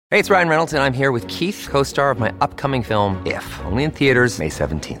Hey, it's Ryan Reynolds, and I'm here with Keith, co-star of my upcoming film, If, only in theaters May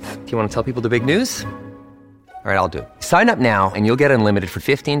 17th. Do you want to tell people the big news? All right, I'll do it. Sign up now and you'll get unlimited for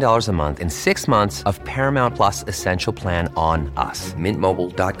 $15 a month and 6 months of Paramount Plus Essential Plan on us.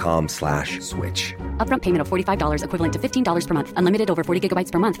 MintMobile.com/switch. Upfront payment of $45 equivalent to $15 per month. Unlimited over 40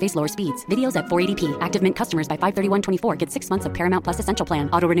 gigabytes per month. Face lower speeds. Videos at 480p. Active Mint customers by 531.24 get 6 months of Paramount Plus Essential Plan.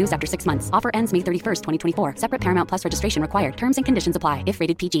 Auto renews after 6 months. Offer ends May 31st, 2024. Separate Paramount Plus registration required. Terms and conditions apply if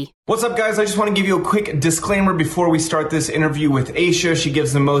rated PG. What's up, guys? I just want to give you a quick disclaimer before we start this interview with Aisha. She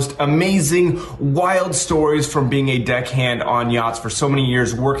gives the most amazing, wild stories from being a deckhand on yachts for so many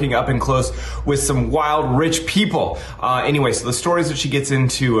years, working up and close with some wild, rich people. Anyway, so the stories that she gets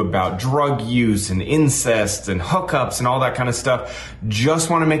into about drug use and incest and hookups and all that kind of stuff, just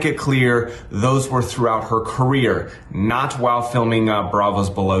want to make it clear, those were throughout her career, not while filming Bravo's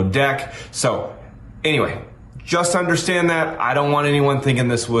Below Deck. So, anyway, just understand that. I don't want anyone thinking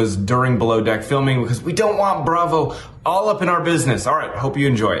this was during Below Deck filming because we don't want Bravo all up in our business. All right, hope you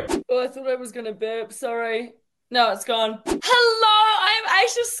enjoy it. Oh, I thought I was going to burp. Sorry. No, it's gone. Hello, I'm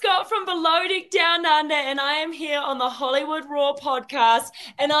Aisha Scott from Below Deck Down Under, and I am here on the Hollywood Raw podcast,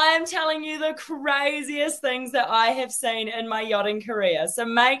 and I am telling you the craziest things that I have seen in my yachting career. So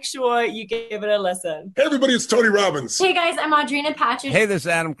make sure you give it a listen. Hey, everybody, it's Tony Robbins. Hey, guys, I'm Audrina Patridge. Hey, this is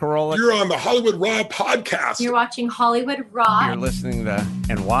Adam Carolla. You're on the Hollywood Raw podcast. You're watching Hollywood Raw. You're listening to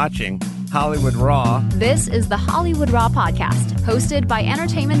and watching Hollywood Raw. This is the Hollywood Raw podcast, hosted by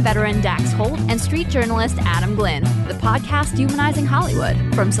entertainment veteran Dax Holt and street journalist Adam Glenn. The podcast humanizing Hollywood.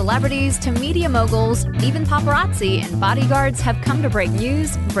 From celebrities to media moguls, even paparazzi and bodyguards have come to break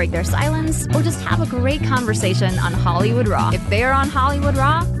news, break their silence, or just have a great conversation on Hollywood Raw. If they're on Hollywood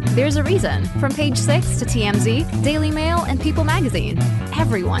Raw, there's a reason. From Page Six to TMZ, Daily Mail, and People Magazine,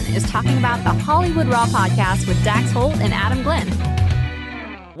 everyone is talking about the Hollywood Raw podcast with Dax Holt and Adam Glenn.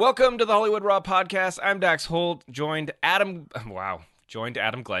 Welcome to the Hollywood Raw podcast. I'm Dax Holt, joined Adam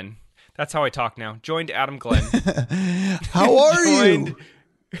Glenn. That's how I talk now. Joined Adam Glenn. How are you?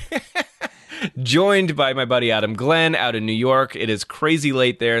 Joined by my buddy Adam Glenn out in New York. It is crazy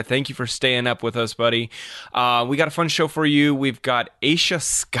late there. Thank you for staying up with us, buddy. We got a fun show for you. We've got Aisha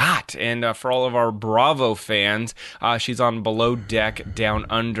Scott, and for all of our Bravo fans, she's on Below Deck Down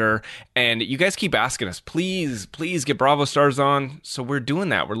Under, and you guys keep asking us, please get Bravo stars on. So we're doing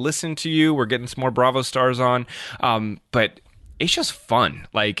that. We're listening to you. We're getting some more Bravo stars on, but Aisha's fun.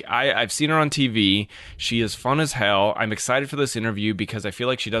 Like, I've seen her on TV. She is fun as hell. I'm excited for this interview because I feel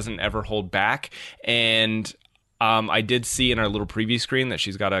like she doesn't ever hold back. And I did see in our little preview screen that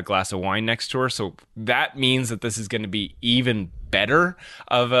she's got a glass of wine next to her. So that means that this is going to be even better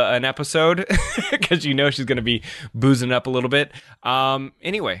of an episode because you know she's going to be boozing up a little bit.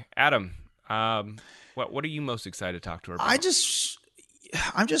 Anyway, Adam, what are you most excited to talk to her about?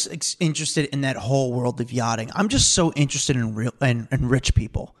 I'm just interested in that whole world of yachting. I'm just so interested in rich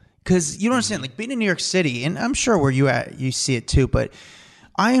people because you don't understand, like being in New York City, and I'm sure where you at, you see it too. But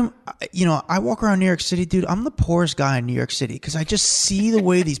I walk around New York City, dude. I'm the poorest guy in New York City because I just see the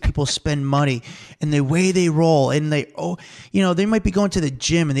way these people spend money and the way they roll. And they might be going to the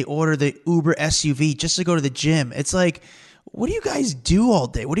gym and they order the Uber SUV just to go to the gym. It's like, what do you guys do all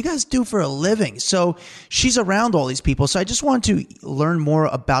day? What do you guys do for a living? So she's around all these people. So I just want to learn more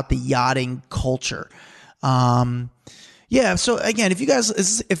about the yachting culture. So again, if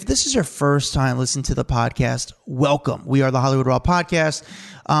this is your first time listening to the podcast, welcome. We are the Hollywood Raw podcast.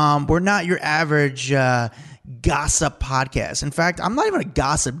 We're not your average gossip podcast. In fact, I'm not even a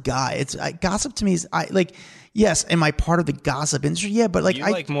gossip guy. Gossip to me is yes, am I part of the gossip industry? Yeah, but you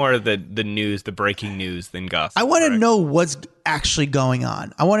like more of the news, the breaking news than gossip. I want to know what's actually going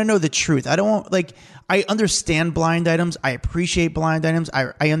on. I want to know the truth. I don't want I understand blind items. I appreciate blind items.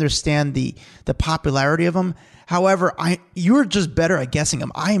 I understand the popularity of them. However, you're just better at guessing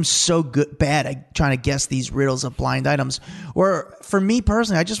them. I am so bad at trying to guess these riddles of blind items. Or for me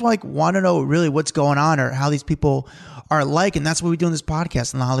personally, I just want to know really what's going on or how these people are like, and that's what we do in this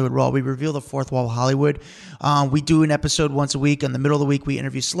podcast in the Hollywood Raw. We reveal the fourth wall of Hollywood. We do an episode once a week. In the middle of the week, we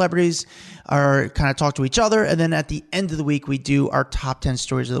interview celebrities or kind of talk to each other. And then at the end of the week, we do our top 10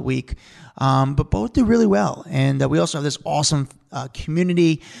 stories of the week. But both do really well. And we also have this awesome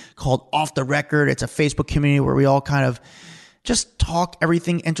community called Off the Record. It's a Facebook community where we all kind of just talk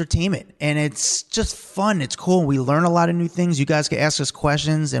everything entertainment. And it's just fun. It's cool. We learn a lot of new things. You guys can ask us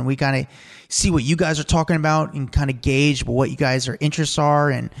questions and we kind of see what you guys are talking about and kind of gauge what you guys' interests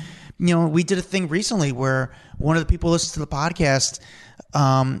are. And, we did a thing recently where one of the people listening to the podcast,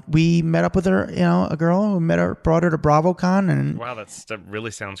 we met up with her, a girl. We met her, brought her to BravoCon. And wow, that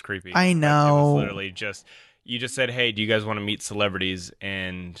really sounds creepy. I know. It was literally just you just said, hey, do you guys want to meet celebrities?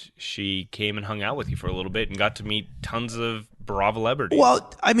 And she came and hung out with you for a little bit and got to meet tons of Bravo-lebrities.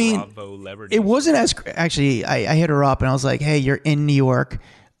 Well, I mean, Bravo-lebrities. it wasn't as actually. I hit her up and I was like, "Hey, you're in New York."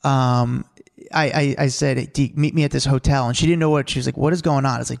 I said, hey, "Meet me at this hotel," and she didn't know what. She was like, "What is going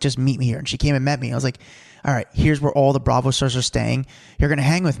on?" I was like, "Just meet me here." And she came and met me. I was like, "All right, here's where all the Bravo stars are staying. You're gonna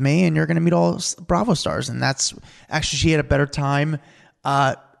hang with me, and you're gonna meet all Bravo stars." And that's actually she had a better time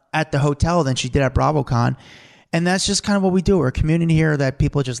at the hotel than she did at BravoCon. And that's just kind of what we do. We're a community here that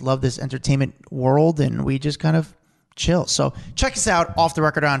people just love this entertainment world, and we just kind of chill. So check us out Off the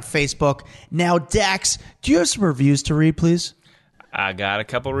Record on Facebook. Now, Dax, do you have some reviews to read, please? I got a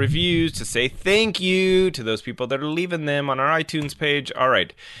couple reviews to say thank you to those people that are leaving them on our iTunes page. All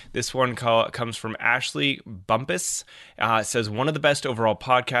right. This one comes from Ashley Bumpus. It says, one of the best overall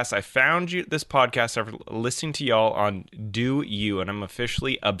podcasts. I found this podcast after listening to y'all on Do You, and I'm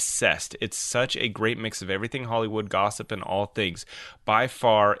officially obsessed. It's such a great mix of everything Hollywood, gossip, and all things. By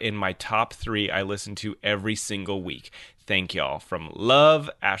far, in my top 3, I listen to every single week. Thank y'all. From Love,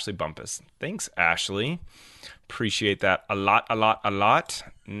 Ashley Bumpus. Thanks, Ashley. Appreciate that a lot.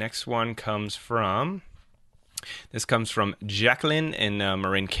 Next one comes from Jacqueline in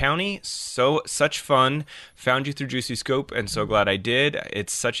Marin County. Such fun. Found you through Juicy Scope, and so glad I did.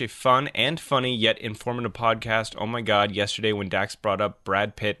 It's such a fun and funny yet informative podcast. Oh my God, yesterday when Dax brought up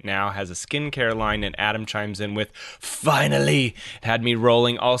Brad Pitt now has a skincare line and Adam chimes in with, finally! It had me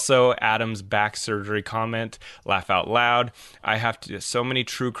rolling. Also, Adam's back surgery comment, laugh out loud. I have so many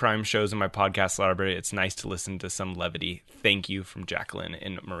true crime shows in my podcast library. It's nice to listen to some levity. Thank you, from Jacqueline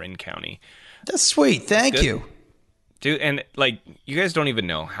in Marin County. That's sweet. Thank you. Dude, and like, you guys don't even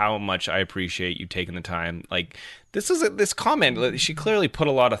know how much I appreciate you taking the time. Like, this comment, she clearly put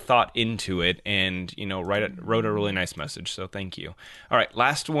a lot of thought into it, and wrote a really nice message. So thank you. All right,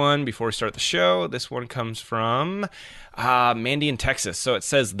 last one before we start the show. This one comes from Mandy in Texas. So it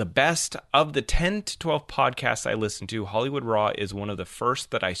says, the best of the 10 to 12 podcasts I listen to, Hollywood Raw is one of the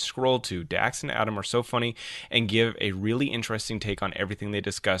first that I scroll to. Dax and Adam are so funny and give a really interesting take on everything they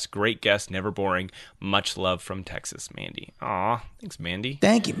discuss. Great guests, never boring. Much love from Texas, Mandy. Aw, thanks, Mandy.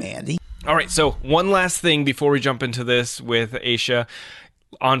 Thank you, Mandy. All right, so one last thing before we jump into this with Aisha.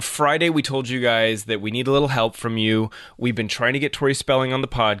 On Friday, we told you guys that we need a little help from you. We've been trying to get Tori Spelling on the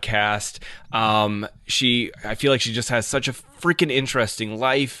podcast. I feel like she just has such a freaking interesting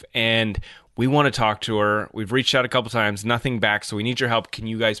life, and we want to talk to her. We've reached out a couple times, nothing back, so we need your help. Can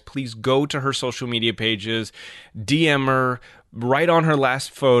you guys please go to her social media pages, DM her, write on her last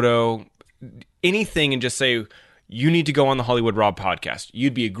photo, anything, and just say, you need to go on the Hollywood Raw podcast.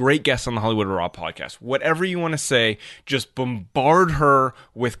 You'd be a great guest on the Hollywood Raw podcast. Whatever you want to say, just bombard her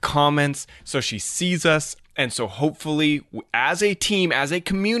with comments so she sees us. And so hopefully, as a team, as a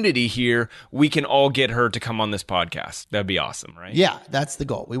community here, we can all get her to come on this podcast. That'd be awesome, right? Yeah, that's the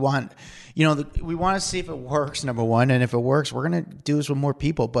goal. We want, we want to see if it works, number one. And if it works, we're going to do this with more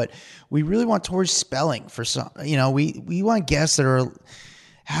people. But we really want Tori Spelling for some, we want guests that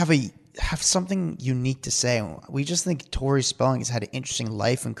have something unique to say. We just think Tori Spelling has had an interesting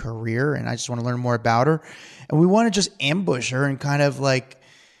life and career, and I just want to learn more about her. And we want to just ambush her and kind of like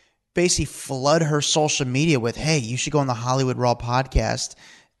basically flood her social media with, hey, you should go on the Hollywood Raw podcast,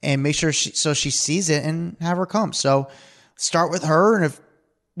 and make sure she sees it and have her come. So start with her, and if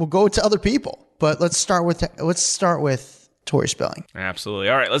we'll go to other people, but let's start with Tori Spelling. Absolutely.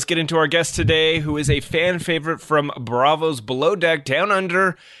 All right, let's get into our guest today, who is a fan favorite from Bravo's Below Deck Down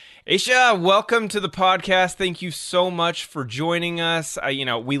Under. Aisha, welcome to the podcast. Thank you so much for joining us.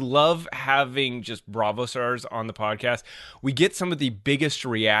 We love having just Bravo stars on the podcast. We get some of the biggest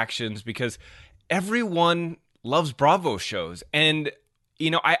reactions because everyone loves Bravo shows. And,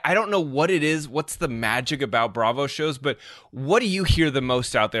 I don't know what it is, what's the magic about Bravo shows, but what do you hear the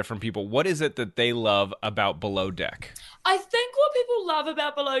most out there from people? What is it that they love about Below Deck? I think what people love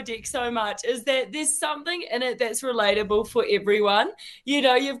about Below Deck so much is that there's something in it that's relatable for everyone.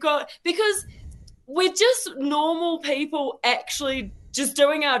 Because we're just normal people actually just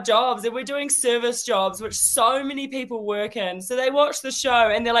doing our jobs, and we're doing service jobs, which so many people work in. So they watch the show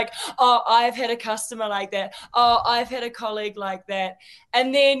and they're like, oh, I've had a customer like that. Oh, I've had a colleague like that.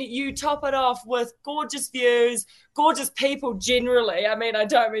 And then you top it off with gorgeous views, gorgeous people generally. I mean, I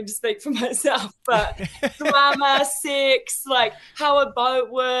don't mean to speak for myself, but drama, sex, like how a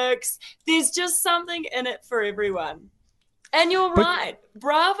boat works. There's just something in it for everyone. And you're right.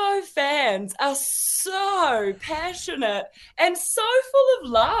 Bravo fans are so passionate and so full of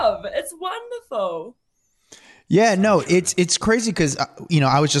love. It's wonderful. Yeah, no, it's crazy because,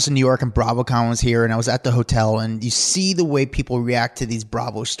 I was just in New York and BravoCon was here, and I was at the hotel, and you see the way people react to these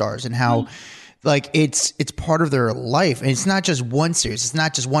Bravo stars and how like it's part of their life, and it's not just one series. It's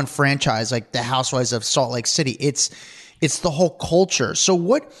not just one franchise like the Housewives of Salt Lake City. It's the whole culture. So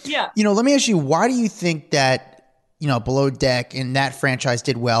what? Yeah. Let me ask you, why do you think that Below Deck and that franchise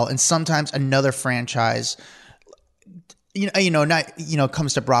did well, and sometimes another franchise,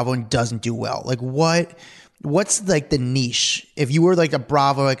 comes to Bravo and doesn't do well? Like what's like the niche? If you were like a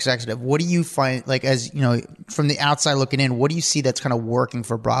Bravo executive, what do you find, like, as from the outside looking in, what do you see that's kind of working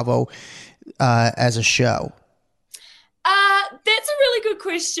for Bravo as a show? That's a really good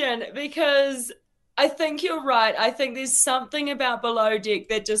question, because I think you're right. I think there's something about Below Deck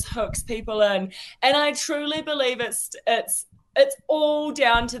that just hooks people in, and I truly believe it's all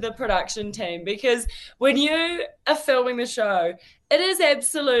down to the production team, because when you are filming the show, it is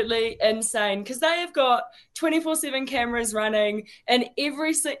absolutely insane, because they have got 24/7 cameras running in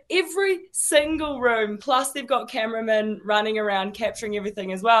every single room. Plus, they've got cameramen running around capturing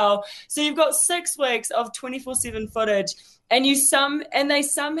everything as well. So you've got 6 weeks of 24/7 footage, and they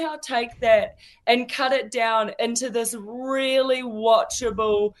somehow take that and cut it down into this really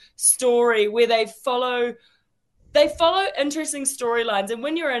watchable story where they follow interesting storylines. And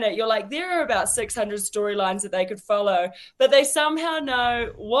when you're in it, you're like, there are about 600 storylines that they could follow, but they somehow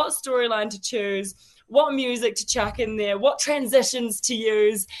know what storyline to choose, what music to chuck in there, what transitions to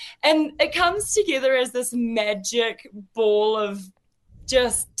use. And it comes together as this magic ball of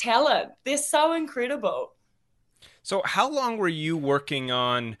just talent. They're so incredible. So how long were you working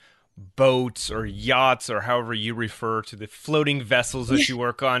on boats or yachts, or however you refer to the floating vessels that you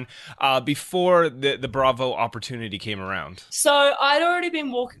work on, before the Bravo opportunity came around? So I'd already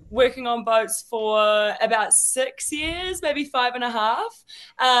been working on boats for about 6 years, maybe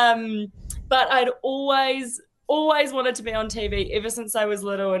 5.5. But I'd always wanted to be on TV ever since I was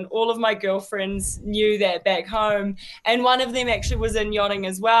little, and all of my girlfriends knew that back home, and one of them actually was in yachting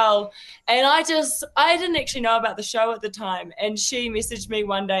as well. And I didn't actually know about the show at the time, and she messaged me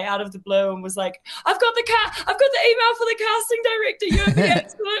one day out of the blue and was like, I've got the email for the casting director, you'd be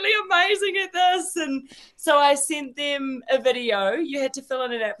absolutely amazing at this. And so I sent them a video. You had to fill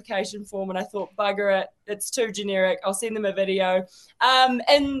in an application form, and I thought, bugger it, it's too generic, I'll send them a video.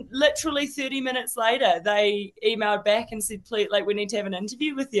 And literally 30 minutes later, they emailed back and said, please, like, we need to have an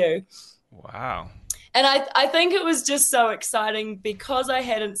interview with you. Wow. And I think it was just so exciting, because I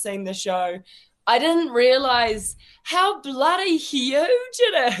hadn't seen the show. I didn't realize how bloody huge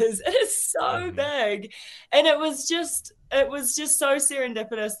it is. It is so big. And it was just so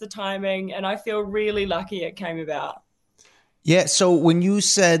serendipitous, the timing, and I feel really lucky it came about. Yeah. So when you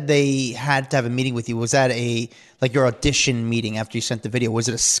said they had to have a meeting with you, was that your audition meeting after you sent the video? Was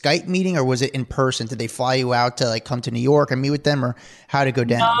it a Skype meeting, or was it in person? Did they fly you out to come to New York and meet with them, or how did it go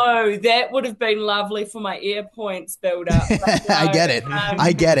down? No, that would have been lovely for my air points build up. No, I get it.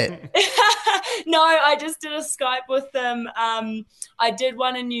 I get it. No, I just did a Skype with them. I did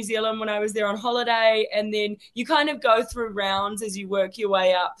one in New Zealand when I was there on holiday, and then you kind of go through rounds as you work your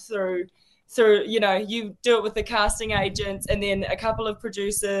way up through, you do it with the casting agents, and then a couple of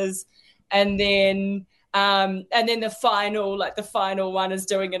producers, and then the final one is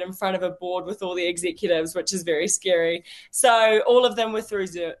doing it in front of a board with all the executives, which is very scary. So all of them were through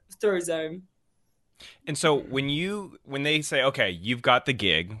Zoom. And so when they say, okay, you've got the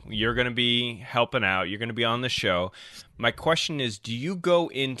gig, you're going to be helping out, you're going to be on the show, my question is, do you go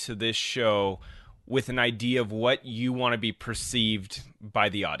into this show with an idea of what you want to be perceived by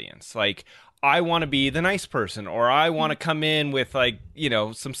the audience? Like, I want to be the nice person, or I want to come in with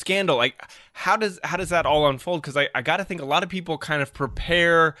some scandal. Like, how does that all unfold? Because I got to think a lot of people kind of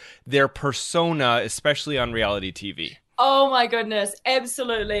prepare their persona, especially on reality TV. Oh my goodness,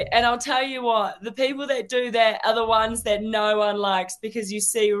 absolutely. And I'll tell you what, the people that do that are the ones that no one likes, because you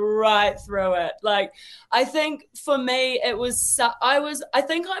see right through it. Like, I think for me, I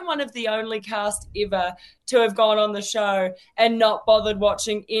think I'm one of the only cast ever to have gone on the show and not bothered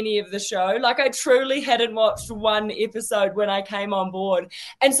watching any of the show. Like, I truly hadn't watched one episode when I came on board.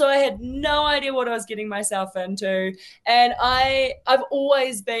 And so I had no idea what I was getting myself into. And I've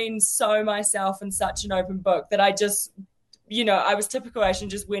always been so myself and such an open book that I just, I was typical Asian,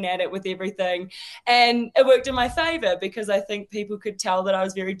 just went at it with everything. And it worked in my favor, because I think people could tell that I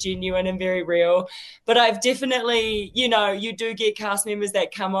was very genuine and very real. But I've definitely, you do get cast members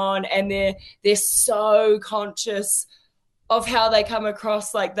that come on and they're so conscious of how they come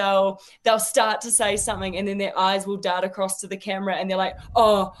across. Like, they'll start to say something, and then their eyes will dart across to the camera, and they're like,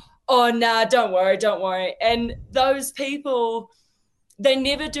 oh, nah, don't worry. And those people, they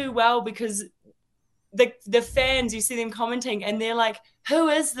never do well, because the fans, you see them commenting and they're like, who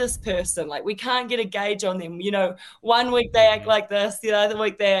is this person? Like, we can't get a gauge on them. You know, one week they act like this, the other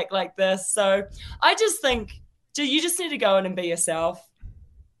week they act like this. So I just think you just need to go in and be yourself.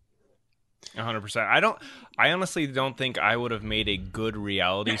 100%. I honestly don't think I would have made a good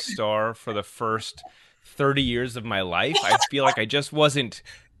reality star for the first 30 years of my life. I feel like I just wasn't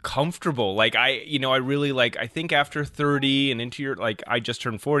comfortable. Like I really like, I think after 30 and into I just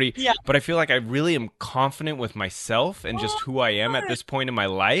turned 40, but I feel like I really am confident with myself and just who I am at this point in my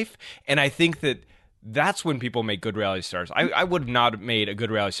life. And I think that's when people make good reality stars. I would not have made a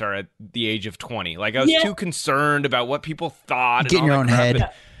good reality star at the age of 20. Like I was too concerned about what people thought. Get in your own head.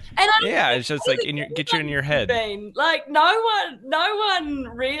 And it's just like get you in your head. Like no one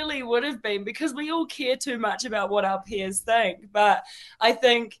really would have been, because we all care too much about what our peers think. But I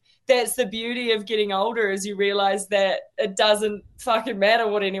think that's the beauty of getting older, is you realize that it doesn't fucking matter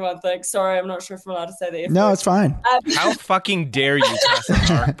what anyone thinks. Sorry, I'm not sure if I'm allowed to say that. No, it's fine. How fucking dare you pass a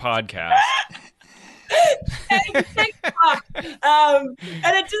dark podcast? And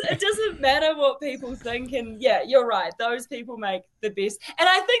it doesn't matter what people think. And yeah, you're right, those people make the best. And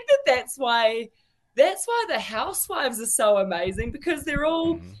I think that's why the housewives are so amazing, because they're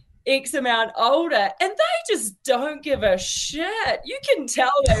all X amount older and they just don't give a shit. You can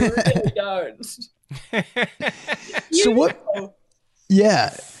tell they really don't.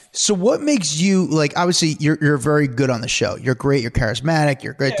 So what makes you, like, obviously you're very good on the show, you're great, you're charismatic,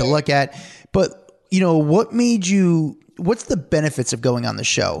 you're great to look at, but you know, what's the benefits of going on the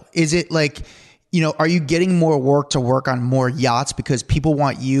show? Is it like, you know, are you getting more work to work on more yachts because people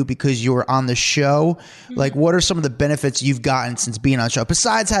want you because you were on the show? Like, what are some of the benefits you've gotten since being on the show,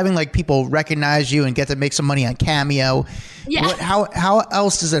 besides having like people recognize you and get to make some money on Cameo? Yeah. How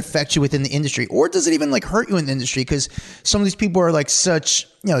else does it affect you within the industry, or does it even like hurt you in the industry? Because some of these people are like such,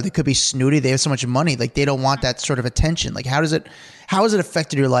 you know, they could be snooty. They have so much money, like they don't want that sort of attention. Like, how has it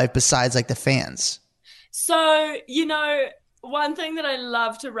affected your life besides like the fans? So, you know, one thing that I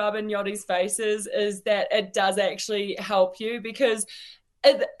love to rub in yachties' faces is that it does actually help you, because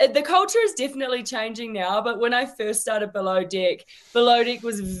the culture is definitely changing now. But when I first started Below Deck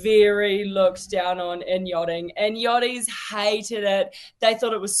was very looked down on in yachting, and yachties hated it. They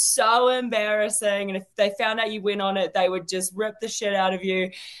thought it was so embarrassing, and if they found out you went on it, they would just rip the shit out of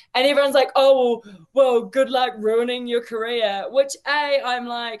you. And everyone's like, oh, well, good luck ruining your career. Which, I'm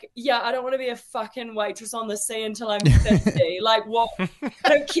like, yeah, I don't want to be a fucking waitress on the sea until I'm 50. Like, what? I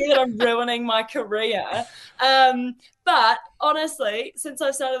don't care that I'm ruining my career. But honestly, since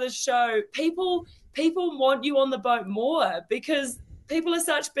I've started this show, people want you on the boat more, because people are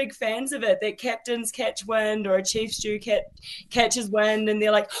such big fans of it that captains catch wind, or a chief stew catches wind, and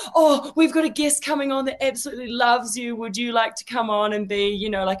they're like, oh, we've got a guest coming on that absolutely loves you. Would you like to come on and be,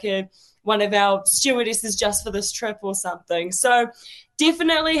 you know, like one of our stewardesses just for this trip or something? So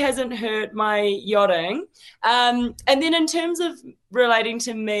definitely hasn't hurt my yachting. And then in terms of relating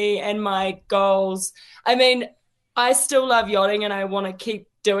to me and my goals, I mean, I still love yachting and I want to keep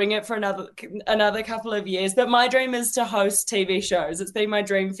doing it for another couple of years. But my dream is to host TV shows. It's been my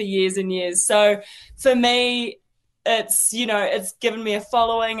dream for years and years. So for me, it's, you know, it's given me a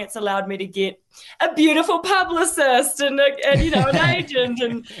following. It's allowed me to get a beautiful publicist and you know, an agent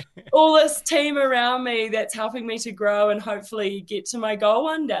and all this team around me that's helping me to grow and hopefully get to my goal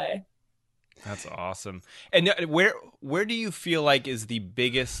one day. That's awesome. And where do you feel like is the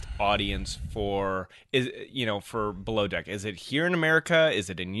biggest audience for Below Deck? Is it here in America?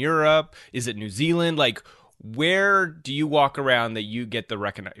 Is it in Europe? Is it New Zealand? Like, where do you walk around that you get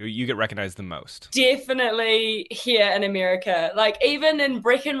recognized the most? Definitely here in America. Like, even in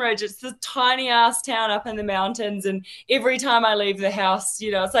Breckenridge, it's this tiny ass town up in the mountains, and every time I leave the house,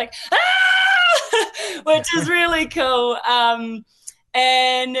 you know, it's like, ah! Which is really cool.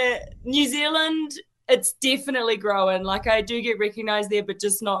 And New Zealand, it's definitely growing. Like, I do get recognized there, but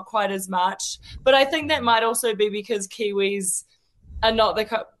just not quite as much. But I think that might also be because Kiwis are not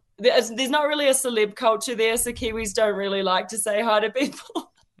there's not really a celeb culture there, so Kiwis don't really like to say hi to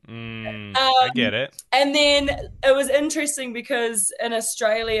people. I get it. And then it was interesting because in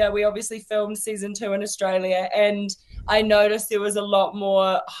Australia, we obviously filmed season 2 in Australia, and I noticed there was a lot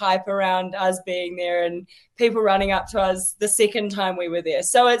more hype around us being there and people running up to us the second time we were there.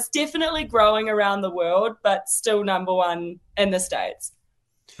 So it's definitely growing around the world, but still number one in the States.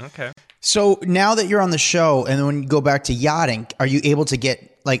 Okay. So now that you're on the show, and when you go back to yachting, are you able to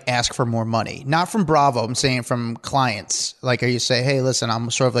ask for more money? Not from Bravo, I'm saying from clients. Like, are you say, hey, listen, I'm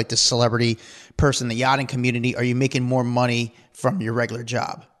sort of like the celebrity person in the yachting community. Are you making more money from your regular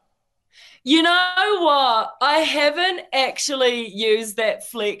job? You know what? I haven't actually used that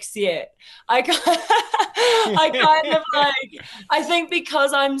flex yet. I kind of like, I think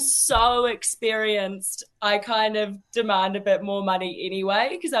because I'm so experienced, I kind of demand a bit more money anyway,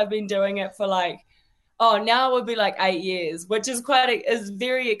 because I've been doing it for like, oh, now it would be like 8 years, which is is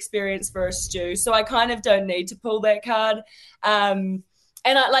very experienced for a stew. So I kind of don't need to pull that card. And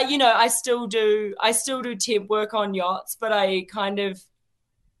I like, I still do temp work on yachts, but I kind of,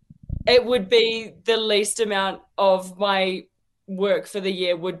 it would be the least amount of my work for the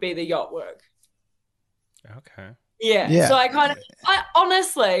year would be the yacht work. Okay. Yeah. So I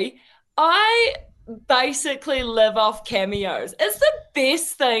honestly, I basically live off cameos. It's the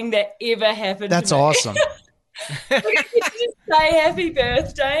best thing that ever happened That's to me. awesome. Like, I get to just say happy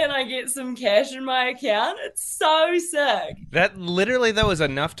birthday and I get some cash in my account. It's so sick. That literally, though, is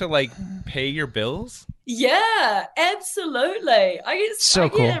enough to like pay your bills? Yeah, absolutely. I cool.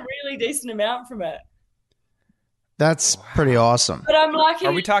 get a really decent amount from it. That's pretty awesome. But I'm lucky.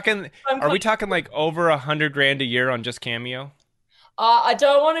 Are we talking like over $100,000 a year on just Cameo? I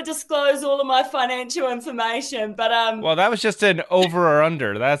don't want to disclose all of my financial information, but Well, that was just an over or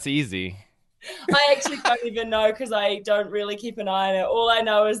under. That's easy. I actually don't even know because I don't really keep an eye on it. All I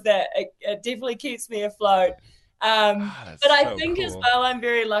know is that it definitely keeps me afloat. But I think as well, I'm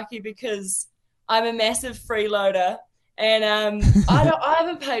very lucky because I'm a massive freeloader, and I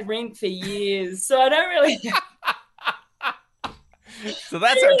haven't paid rent for years, so I don't really. So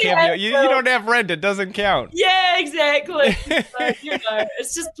that's our Cameo. You don't have rent; it doesn't count. Yeah, exactly. So,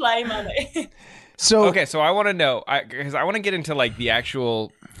 it's just play money. So I want to know because I want to get into like the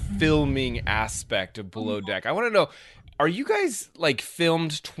actual filming aspect of Below Deck. I want to know, are you guys like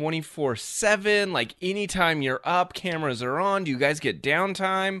filmed 24/7? Like anytime you're up, cameras are on. Do you guys get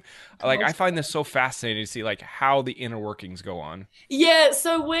downtime? Like I find this so fascinating to see like how the inner workings go on. Yeah,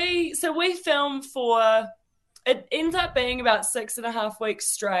 so we film for, it ends up being about 6.5 weeks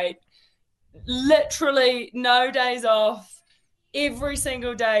straight. Literally no days off. Every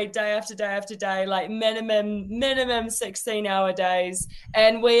single day, day after day after day, like minimum 16-hour days,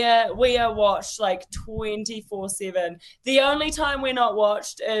 and we are watched like 24/7. The only time we're not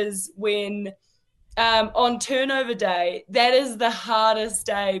watched is when on turnover day. That is the hardest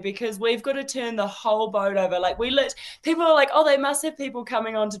day because we've got to turn the whole boat over. Like people are like, oh, they must have people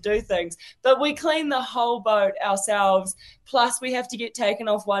coming on to do things, but we clean the whole boat ourselves. Plus, we have to get taken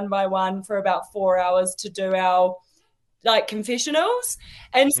off one by one for about 4 hours to do our like confessionals,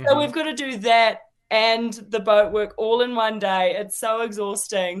 and so we've got to do that and the boat work all in one day. It's so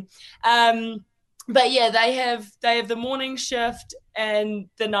exhausting. But yeah, they have the morning shift and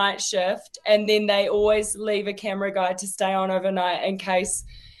the night shift, and then they always leave a camera guy to stay on overnight in case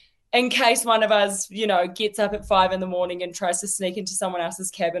one of us, gets up at 5 a.m. and tries to sneak into someone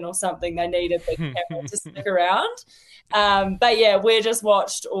else's cabin or something. They need a big camera to stick around. But yeah, we're just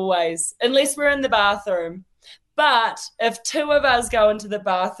watched always, unless we're in the bathroom. But if two of us go into the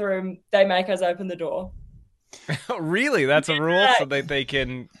bathroom, they make us open the door. Really? That's a rule? So they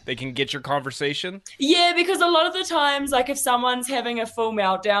can get your conversation? Yeah, because a lot of the times, like if someone's having a full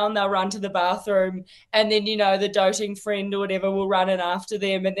meltdown, they'll run to the bathroom, and then, the doting friend or whatever will run in after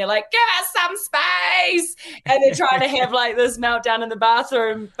them, and they're like, give us some space! And they're trying to have like this meltdown in the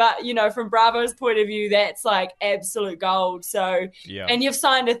bathroom. But, from Bravo's point of view, that's like absolute gold. So, yeah. And you've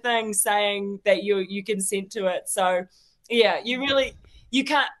signed a thing saying that you consent to it. So, yeah, you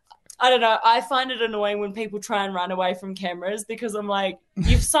can't. I don't know. I find it annoying when people try and run away from cameras because I'm like,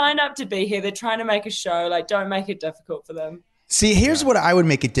 you've signed up to be here. They're trying to make a show. Like, don't make it difficult for them. See, here's what I would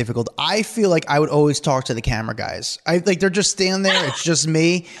make it difficult. I feel like I would always talk to the camera guys. They're just standing there. It's just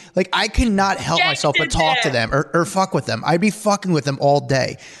me. Like, I cannot help myself but talk to them or fuck with them. I'd be fucking with them all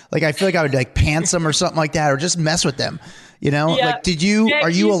day. Like, I feel like I would like pants them or something like that, or just mess with them. Yeah. Like,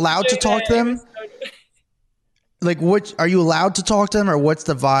 are you allowed to talk to them? Like, are you allowed to talk to them, or what's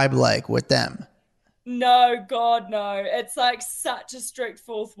the vibe like with them? No, God, no. It's like such a strict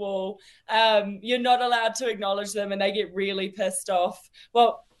fourth wall. You're not allowed to acknowledge them, and they get really pissed off.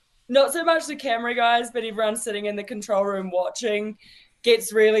 Well, not so much the camera guys, but everyone sitting in the control room watching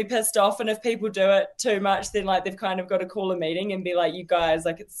gets really pissed off. And if people do it too much, then like they've kind of got to call a meeting and be like, you guys,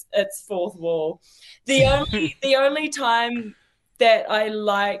 like it's fourth wall. The only time that I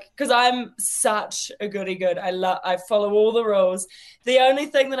like, because I'm such a goody-good. I follow all the rules. The only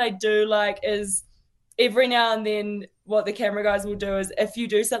thing that I do like is every now and then what the camera guys will do is if you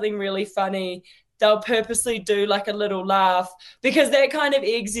do something really funny, they'll purposely do like a little laugh because that kind of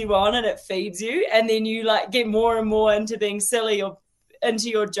eggs you on and it feeds you, and then you like get more and more into being silly or into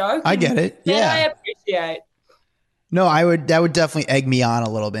your joke. I get it. Yeah. I appreciate. No, that would definitely egg me on a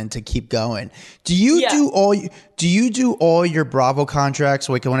little bit to keep going. Do you do all your Bravo contracts?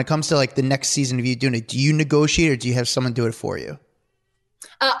 Like when it comes to like the next season of you doing it, do you negotiate or do you have someone do it for you?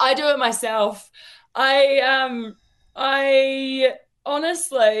 I do it myself. I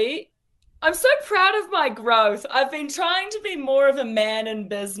honestly, I'm so proud of my growth. I've been trying to be more of a man in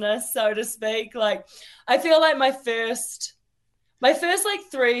business, so to speak. Like, I feel like my first like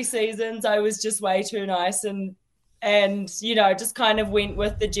 3 seasons, I was just way too nice and just kind of went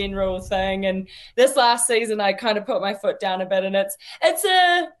with the general thing. And this last season, I kind of put my foot down a bit, and it's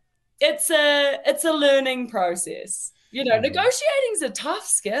a learning process. Negotiating's a tough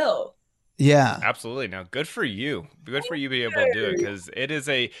skill. Yeah, absolutely. Now, good for you. Good for you being able to do it, because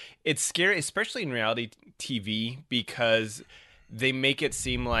it's scary, especially in reality TV, because they make it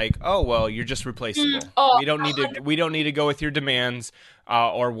seem like, oh well, you're just replaceable. We don't need to go with your demands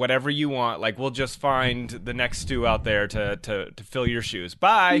or whatever you want. Like, we'll just find the next Stu out there to fill your shoes.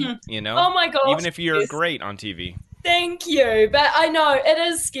 Bye. Oh my gosh. Even if you're great on TV. Thank you. But I know it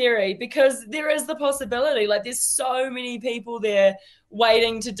is scary because there is the possibility, like there's so many people there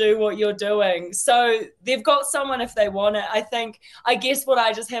waiting to do what you're doing. So they've got someone if they want it. I guess what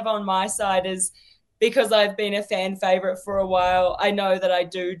I just have on my side is, because I've been a fan favorite for a while, I know that I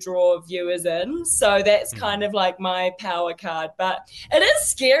do draw viewers in. So that's kind of like my power card. But it is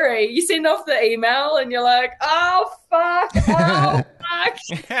scary. You send off the email and you're like, oh, fuck, oh, fuck.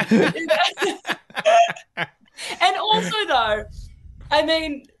 And also, though, I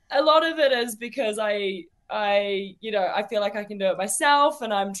mean, a lot of it is because I feel like I can do it myself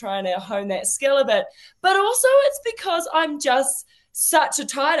and I'm trying to hone that skill a bit. But also it's because I'm just such a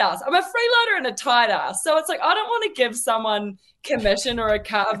tight ass. I'm a freeloader and a tight ass. So it's like, I don't want to give someone commission or a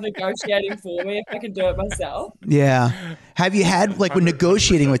cut of negotiating for me if I can do it myself. Yeah. Have you had, like, when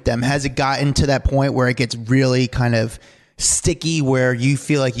negotiating with them, has it gotten to that point where it gets really kind of sticky, where you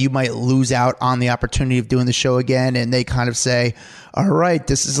feel like you might lose out on the opportunity of doing the show again, and they kind of say, all right,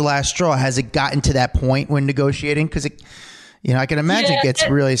 this is the last straw? Has it gotten to that point when negotiating? Because I can imagine it gets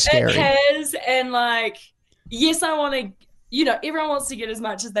really scary. It has, and like, yes, I want to, everyone wants to get as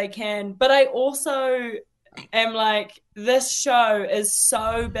much as they can, but I also am like, this show is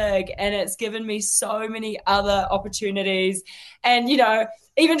so big and it's given me so many other opportunities. And,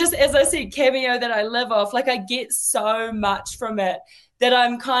 even just as I said, Cameo that I live off, like I get so much from it that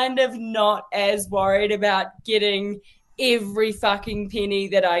I'm kind of not as worried about getting every fucking penny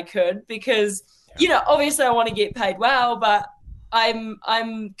that I could, because, obviously I want to get paid well, but I'm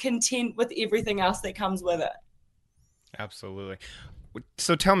content with everything else that comes with it. Absolutely.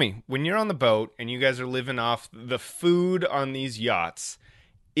 So tell me, when you're on the boat and you guys are living off the food on these yachts,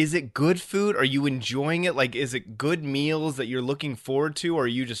 is it good food? Are you enjoying it? Like, is it good meals that you're looking forward to, or are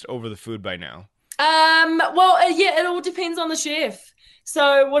you just over the food by now? It all depends on the chef.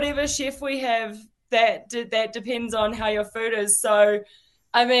 So whatever chef we have, that depends on how your food is. So,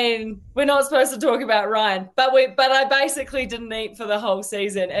 I mean, we're not supposed to talk about Ryan, but I basically didn't eat for the whole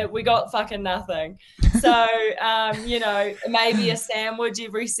season. We got fucking nothing. So, maybe a sandwich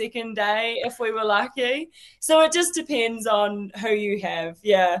every second day if we were lucky. So it just depends on who you have.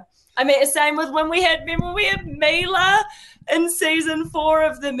 Yeah. I mean, same with when we had Mila in season 4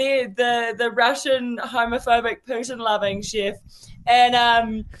 of The Med, the Russian homophobic Putin-loving chef.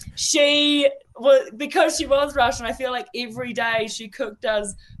 And because she was Russian, I feel like every day she cooked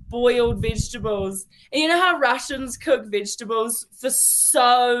us boiled vegetables. And you know how Russians cook vegetables for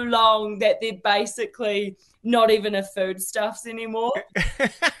so long that they're basically not even a foodstuffs anymore?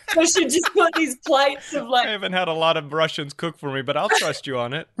 So she just put these plates of like... I haven't had a lot of Russians cook for me, but I'll trust you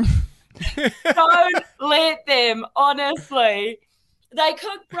on it. Don't let them, honestly. They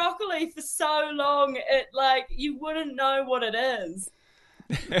cook broccoli for so long, you wouldn't know what it is.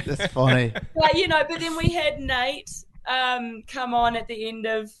 That's funny. But then we had Nate come on at the end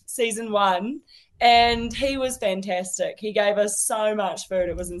of season 1, and he was fantastic. He gave us so much food;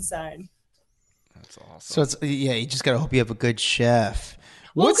 it was insane. That's awesome. So it's you just gotta hope you have a good chef.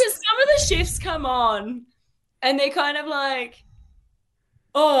 Well, because some of the chefs come on, and they're kind of like,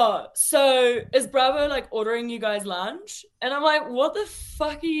 oh, so is Bravo like ordering you guys lunch? And I'm like, what the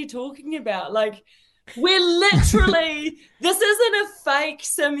fuck are you talking about? Like, we're literally, this isn't a fake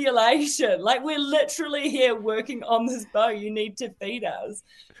simulation. Like, we're literally here working on this boat. You need to feed us.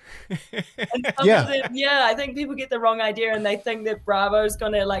 And I think people get the wrong idea and they think that Bravo's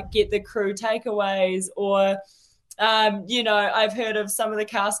going to like get the crew takeaways or, I've heard of some of the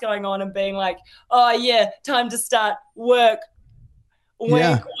cast going on and being like, oh yeah, time to start work.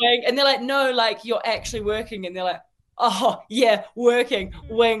 Wink, wink. And they're like, no, like you're actually working. And they're like, oh yeah, working,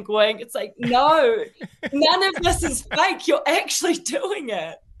 wink, wink. It's like, no, none of this is fake. You're actually doing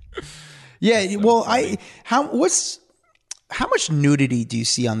it. Yeah. Well, how much nudity do you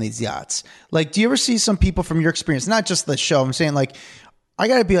see on these yachts? Like, do you ever see some people from your experience, not just the show? I'm saying, like, I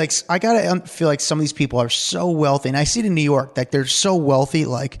gotta feel like some of these people are so wealthy, and I see it in New York that they're so wealthy,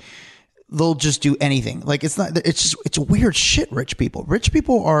 like they'll just do anything. Like, it's weird shit. Rich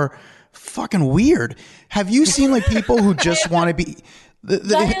people are fucking weird. Have you seen like people who just want to be?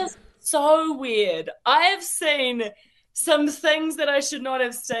 That is so weird. I have seen some things that I should not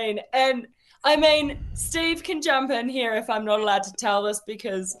have seen, and I mean, Steve can jump in here if I'm not allowed to tell this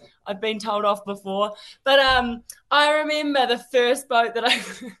because I've been told off before. But I remember the first boat that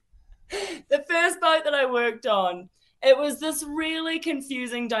I worked on. It was this really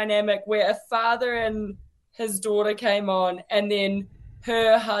confusing dynamic where a father and his daughter came on, and then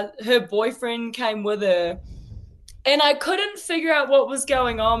her boyfriend came with her. And I couldn't figure out what was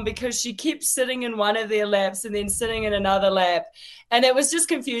going on because she kept sitting in one of their laps and then sitting in another lap. And it was just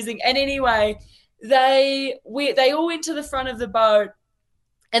confusing. And anyway, they all went to the front of the boat,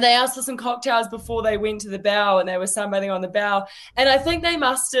 and they asked for some cocktails before they went to the bow, and they were sunbathing on the bow. And I think they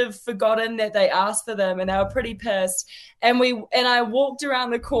must have forgotten that they asked for them, and they were pretty pissed. And I walked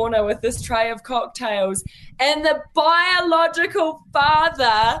around the corner with this tray of cocktails, and the biological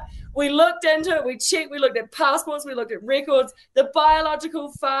father, we looked into it, we checked, we looked at passports, we looked at records. The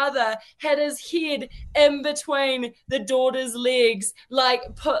biological father had his head in between the daughter's legs, like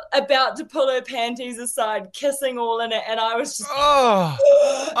about to pull her panties aside, kissing all in it. And I was just... I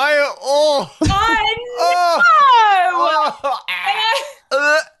know!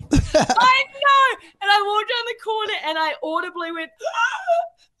 And I walked down the corner and I audibly went,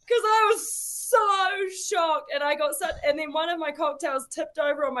 because I was so shocked, and I got such, and then one of my cocktails tipped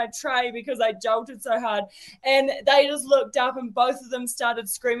over on my tray because I jolted so hard, and they just looked up and both of them started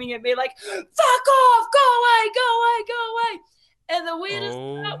screaming at me like, fuck off, go away, go away, go away. And the weirdest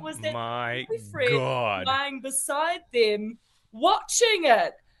part was that my boyfriend lying beside them watching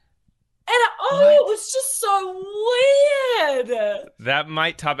it. And it was just so weird. That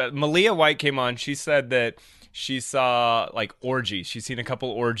might top it. Malia White came on. She said that she saw like orgies. She's seen a couple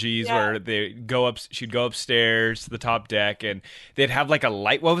orgies where she'd go upstairs to the top deck, and they'd have like a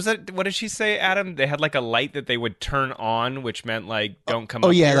light. What was it? What did she say, Adam? They had like a light that they would turn on, which meant like don't come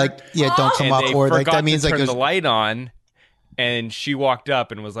up here. Don't come up, or like that means to like turn the light on. And she walked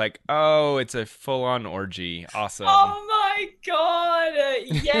up and was like, "Oh, it's a full-on orgy. Awesome." Oh my God.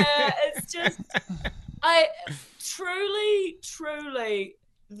 Yeah, it's just I truly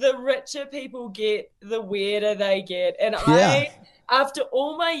the richer people get, the weirder they get. And after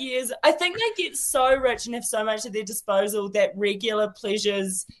all my years, I think they get so rich and have so much at their disposal that regular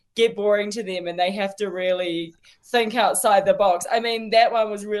pleasures get boring to them, and they have to really think outside the box. I mean, that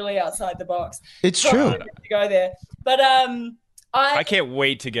one was really outside the box. It's true. To go there. But I can't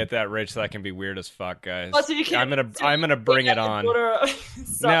wait to get that rich so I can be weird as fuck, guys. Oh, so I'm gonna bring it on.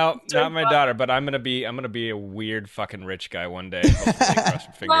 No, not my daughter, but I'm gonna be a weird fucking rich guy one day. Hopefully, cross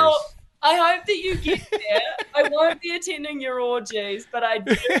your fingers. Well, I hope that you get there. I won't be attending your orgies, but I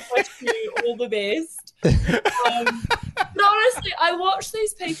do wish you all the best. But honestly, I watch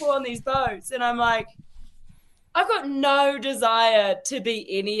these people on these boats, and I'm like, I've got no desire to be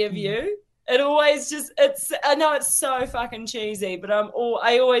any of you. It always just, I know it's so fucking cheesy, but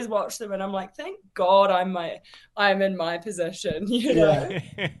I always watch them and I'm like, thank God I'm in my position, you know?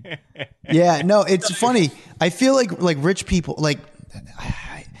 Yeah, no, it's funny. I feel like rich people, like,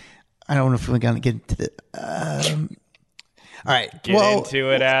 I don't know if we're going to get into the, all right. Get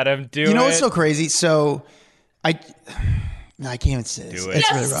into it, Adam. Do it. You know what's so crazy? So I can't even say this.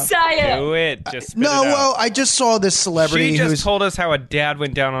 It's really rough. Say it. Do it. Just spit No, it out. well, I just saw this celebrity She just told us how a dad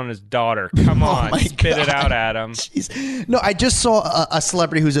went down on his daughter. Come on, spit it out, Adam. Jeez. No, I just saw a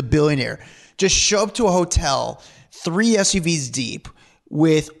celebrity who's a billionaire just show up to a hotel, 3 SUVs deep,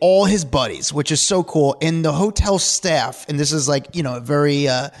 with all his buddies, which is so cool. And the hotel staff, and this is like, you know, a very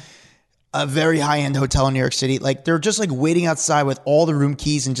high-end hotel in New York City, like they're just like waiting outside with all the room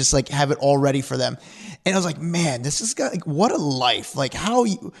keys and just like have it all ready for them. And I was like, man, this is like, what a life. Like, how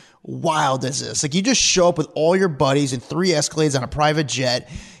wild is this? Like, you just show up with all your buddies in 3 Escalades on a private jet,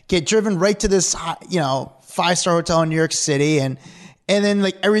 get driven right to this, 5-star hotel in New York City, and then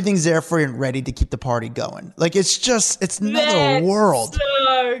like everything's there for you and ready to keep the party going. Like, it's another world.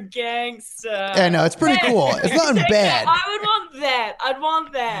 So gangster. I know, it's pretty cool. It's not bad. I would want that. I'd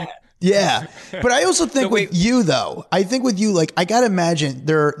want that. Yeah. But I also think with you, though, like, I got to imagine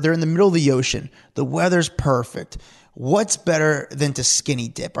they're in the middle of the ocean. The weather's perfect. What's better than to skinny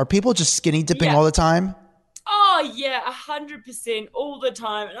dip? Are people just skinny dipping all the time? Oh, Oh yeah, 100% all the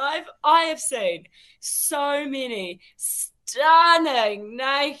time. And I have seen so many stunning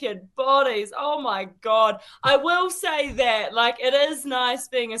naked bodies. Oh my God. I will say that, like, it is nice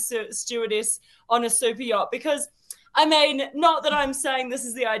being a stewardess on a super yacht because, I mean, not that I'm saying this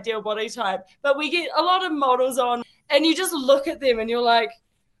is the ideal body type, but we get a lot of models on and you just look at them and you're like,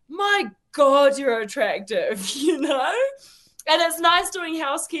 my God, you're attractive, you know? And it's nice doing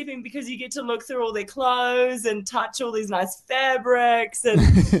housekeeping because you get to look through all their clothes and touch all these nice fabrics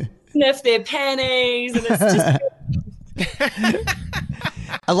and sniff their panties. And it's just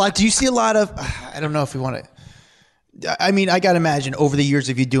a lot. Do you see a lot of, I don't know if we want to, I mean, I got to imagine over the years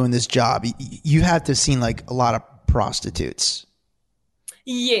of you doing this job, you have to have seen like a lot of prostitutes.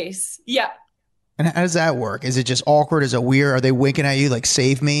 Yes. Yeah. And how does that work? Is it just awkward? Is it weird? Are they winking at you like,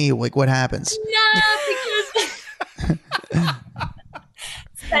 save me? Like, what happens? No, because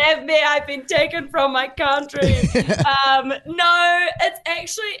save me, I've been taken from my country. No,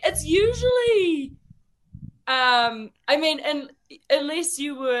 it's usually, I mean, and unless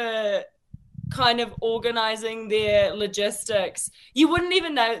you were kind of organizing their logistics, you wouldn't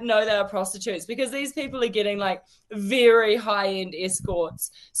even know they were prostitutes because these people are getting like very high-end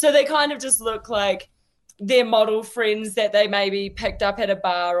escorts. So they kind of just look like their model friends that they maybe picked up at a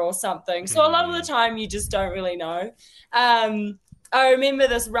bar or something. So a lot of the time you just don't really know. I remember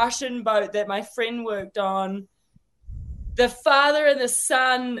this Russian boat that my friend worked on. The father and the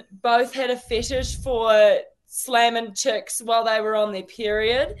son both had a fetish for slamming chicks while they were on their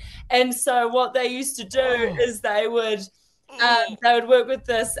period. And so what they used to do is they would work with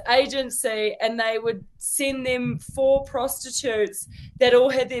this agency and they would send them 4 prostitutes that all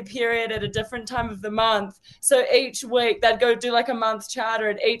had their period at a different time of the month. So each week they'd go do like a month charter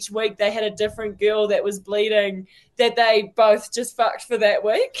and each week they had a different girl that was bleeding that they both just fucked for that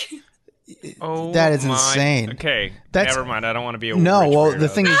week. Oh, that is insane. Okay, that's, never mind. I don't want to be a no. rich Well, weirdo. the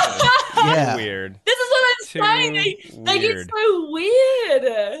thing is, yeah, weird. This is what I'm saying. They get so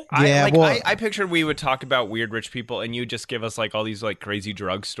weird. I pictured we would talk about weird rich people, and you just give us like all these like crazy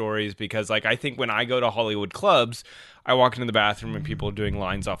drug stories because like I think when I go to Hollywood clubs, I walk into the bathroom and people are doing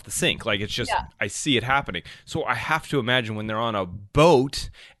lines off the sink. Like it's just I see it happening. So I have to imagine when they're on a boat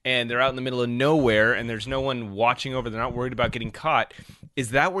and they're out in the middle of nowhere and there's no one watching over, they're not worried about getting caught.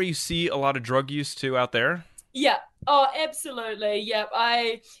 Is that where you see a lot of drug use too out there? Yeah. Oh, absolutely. Yep.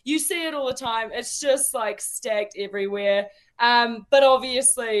 You see it all the time. It's just like stacked everywhere. But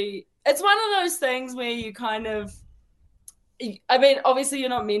obviously it's one of those things where you kind of, I mean, obviously you're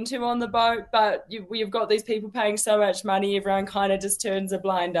not meant to on the boat, but you've got these people paying so much money, everyone kind of just turns a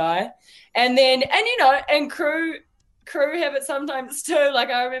blind eye. And then, and you know, and crew have it sometimes too. Like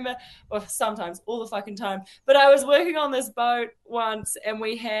I remember, well, sometimes, all the fucking time. But I was working on this boat once and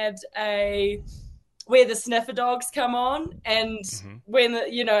we had where the sniffer dogs come on and when,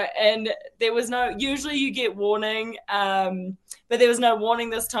 and there was no, usually you get warning, but there was no warning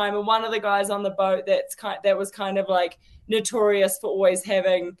this time. And one of the guys on the boat that was kind of like notorious for always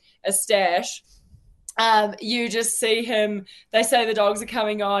having a stash. You just see him, they say the dogs are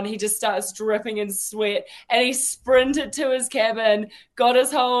coming on, he just starts dripping in sweat and he sprinted to his cabin, got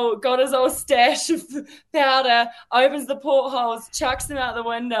his whole stash of powder, opens the portholes, chucks them out the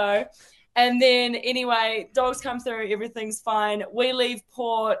window. And then anyway, dogs come through, everything's fine. We leave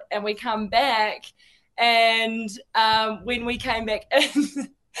port and we come back. And when we came back in,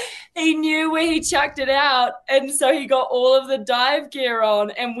 he knew where he chucked it out. And so he got all of the dive gear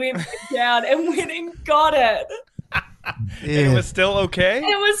on and went down and went and got it. And it was still okay?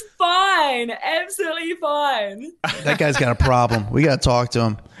 It was fine. Absolutely fine. That guy's got a problem. We got to talk to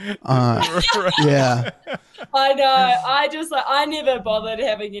him. Yeah. I know. I never bothered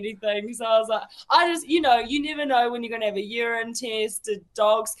having anything. So I was like, you never know when you're going to have a urine test. The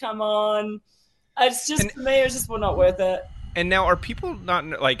dogs come on. It's just, for me, it's just not worth it. And now, are people not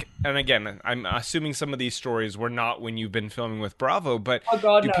like? And again, I'm assuming some of these stories were not when you've been filming with Bravo. But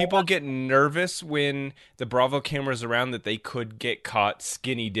do people get nervous when the Bravo camera's around that they could get caught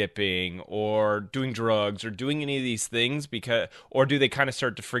skinny dipping or doing drugs or doing any of these things or do they kind of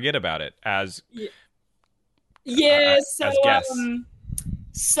start to forget about it as? Yeah. As guests?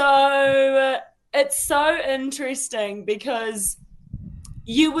 So it's so interesting because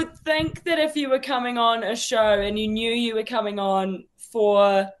you would think that if you were coming on a show and you knew you were coming on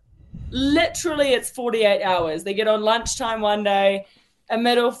for literally it's 48 hours. They get on lunchtime one day, a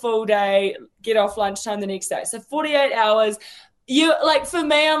middle full day, get off lunchtime the next day. So 48 hours. You like, for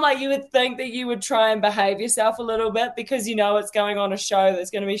me, I'm like, you would think that you would try and behave yourself a little bit because you know it's going on a show that's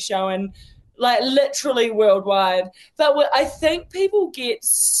going to be showing like literally worldwide. But I think people get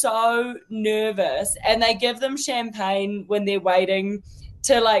so nervous and they give them champagne when they're waiting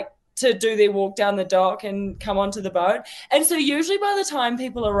to do their walk down the dock and come onto the boat. And so usually by the time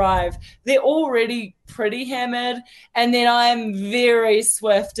people arrive, they're already pretty hammered. And then I'm very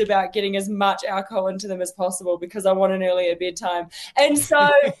swift about getting as much alcohol into them as possible because I want an earlier bedtime. And so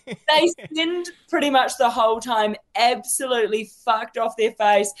they spend pretty much the whole time absolutely fucked off their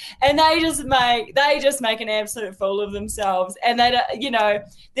face. And they just make an absolute fool of themselves. And they're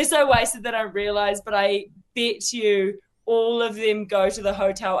so wasted they don't realize, but I bet you all of them go to the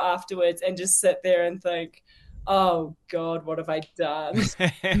hotel afterwards and just sit there and think, oh God, what have I done?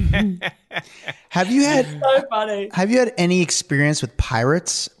 Have you had so funny. Have you had any experience with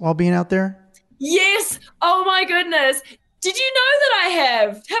pirates while being out there? Yes. Oh my goodness. Did you know that I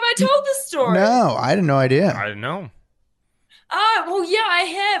have? Have I told this story? No, I had no idea. I didn't know. Oh, well, yeah, I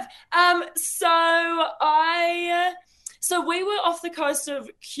have. So we were off the coast of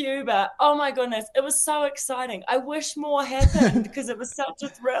Cuba. Oh my goodness, it was so exciting. I wish more happened because it was such a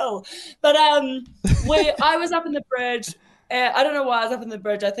thrill. But I was up in the bridge. I don't know why I was up in the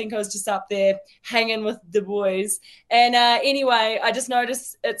bridge. I think I was just up there hanging with the boys. And anyway, I just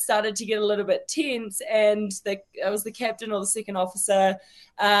noticed it started to get a little bit tense. And it was the captain or the second officer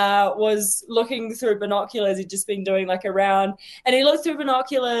was looking through binoculars. He'd just been doing like a round. And he looked through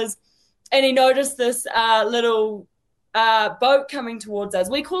binoculars and he noticed this little boat coming towards us.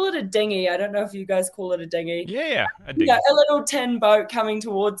 We call it a dinghy. I don't know if you guys call it a dinghy. Yeah, a dinghy. Yeah, a little tin boat coming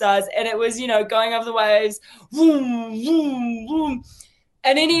towards us, and it was, going over the waves, vroom, vroom, vroom.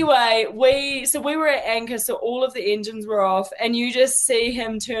 And anyway, we were at anchor, so all of the engines were off, and you just see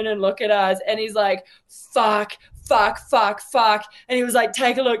him turn and look at us, and he's like, fuck. And he was like,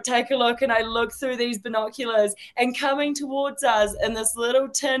 take a look. And I looked through these binoculars, and coming towards us in this little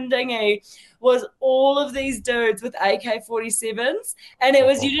tin dinghy was all of these dudes with AK-47s. And it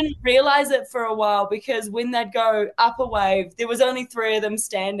was, you didn't realize it for a while because when they'd go up a wave, there was only 3 of them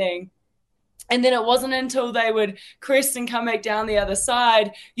standing. And then it wasn't until they would crest and come back down the other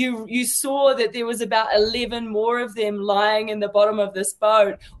side, you saw that there was about 11 more of them lying in the bottom of this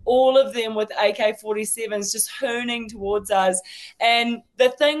boat, all of them with AK-47s just hurning towards us. And the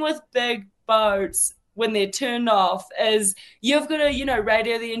thing with big boats when they're turned off is you've got to,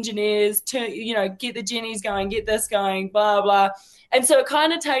 radio the engineers, get the jennies going, get this going, blah, blah. And so it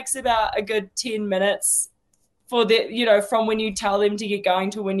kind of takes about a good 10 minutes for the, from when you tell them to get going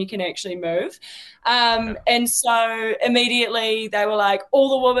to when you can actually move. And so immediately they were like, all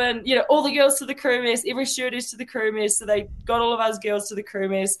the women, all the girls to the crew mess, every stewardess to the crew mess. So they got all of us girls to the crew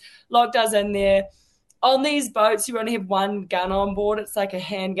mess, locked us in there. On these boats, you only have one gun on board. It's like a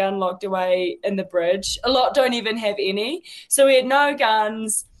handgun locked away in the bridge. A lot don't even have any. So we had no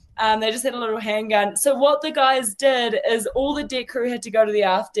guns. They just had a little handgun. So what the guys did is all the deck crew had to go to the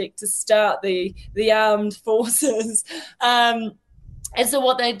aft deck to start the armed forces. And so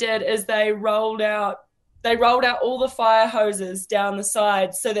what they did is they rolled out all the fire hoses down the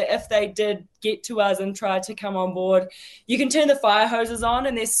side so that if they did get to us and try to come on board, you can turn the fire hoses on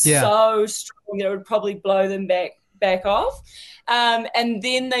and they're so strong that it would probably blow them back off. And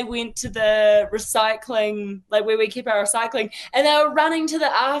then they went to the recycling, like where we keep our recycling, and they were running to the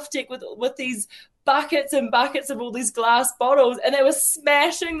aft deck with these buckets and buckets of all these glass bottles, and they were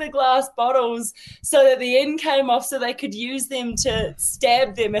smashing the glass bottles so that the end came off so they could use them to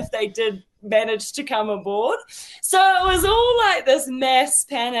stab them if they did manage to come aboard. So it was all like this mass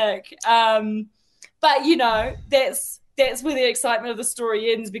panic. But, that's where the excitement of the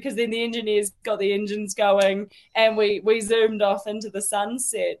story ends, because then the engineers got the engines going and we zoomed off into the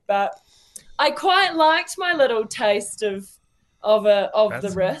sunset. But I quite liked my little taste of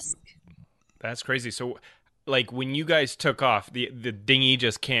the risk. That's crazy. So, like, when you guys took off, the dinghy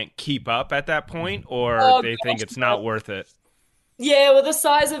just can't keep up at that point, or they think it's not worth it? Yeah, well, the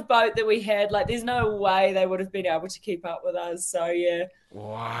size of boat that we had, like, there's no way they would have been able to keep up with us. So, yeah.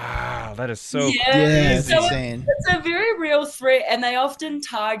 Wow, that is so it's so insane. It's a very real threat, and they often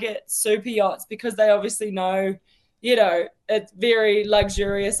target super yachts because they obviously know, it's very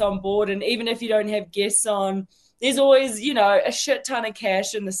luxurious on board. And even if you don't have guests on, there's always, a shit ton of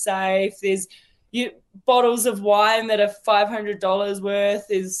cash in the safe. There's bottles of wine that are $500 worth.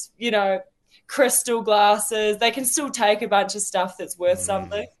 There's, crystal glasses. They can still take a bunch of stuff that's worth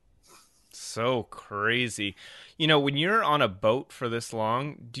something. So crazy. When you're on a boat for this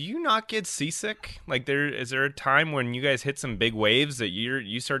long, do you not get seasick? Like, is there a time when you guys hit some big waves that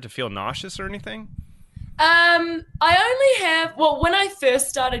you start to feel nauseous or anything? I only have, well, when I first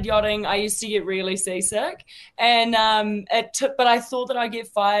started yachting, I used to get really seasick, and but I thought that I'd get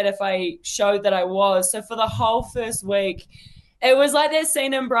fired if I showed that I was. So for the whole first week, it was like that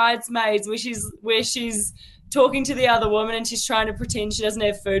scene in Bridesmaids where she's talking to the other woman and she's trying to pretend she doesn't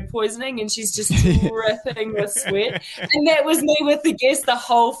have food poisoning and she's just dripping with sweat. And that was me with the guests the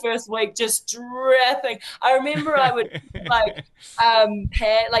whole first week, just dripping. I remember I would like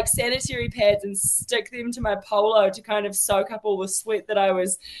sanitary pads and stick them to my polo to kind of soak up all the sweat that I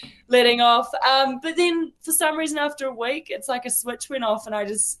was letting off. But then for some reason after a week, it's like a switch went off and I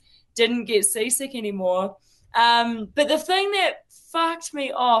just didn't get seasick anymore. But the thing that fucked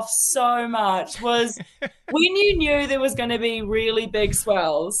me off so much was when you knew there was going to be really big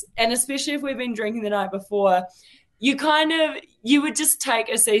swells, and especially if we've been drinking the night before, you would just take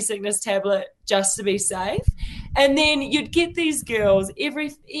a seasickness tablet just to be safe. And then you'd get these girls,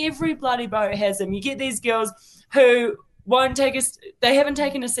 every bloody boat has them. You get these girls who they haven't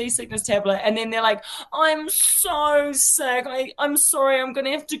taken a seasickness tablet, and then they're like, I'm so sick, I'm sorry, I'm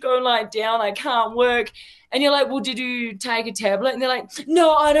gonna have to go lie down, I can't work. And you're like, well, did you take a tablet? And they're like,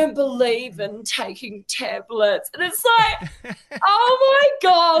 no, I don't believe in taking tablets. And it's like, oh my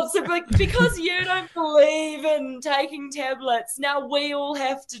God. So because you don't believe in taking tablets, now we all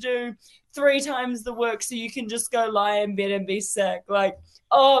have to do 3 times the work so you can just go lie in bed and be sick. Like,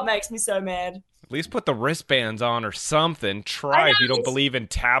 oh, it makes me so mad. At least put the wristbands on or something. Try if you don't believe in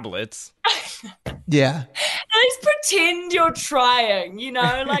tablets. Yeah. At least pretend you're trying,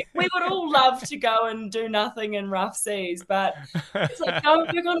 like we would all love to go and do nothing in rough seas, but it's like, don't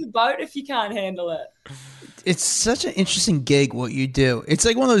pick on a boat if you can't handle it. It's such an interesting gig what you do. It's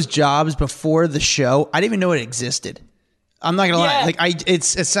like one of those jobs before the show. I didn't even know it existed. I'm not gonna lie. Like it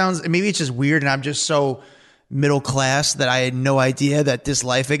sounds, maybe it's just weird and I'm just so middle class that I had no idea that this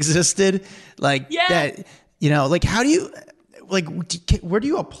life existed. Like that, like how do you, like, where do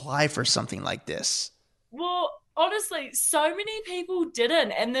you apply for something like this? Well, honestly, so many people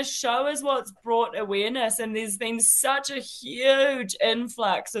didn't, and the show is what's brought awareness, and there's been such a huge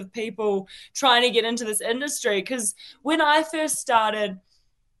influx of people trying to get into this industry, because when I first started,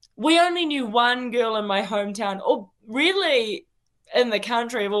 we only knew one girl in my hometown, or really in the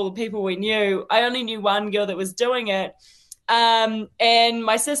country of all the people we knew, I only knew one girl that was doing it. And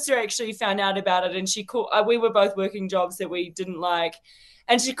my sister actually found out about it, and she called. We were both working jobs that we didn't like,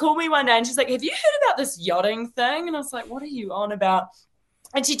 and she called me one day and she's like, have you heard about this yachting thing? And I was like, what are you on about?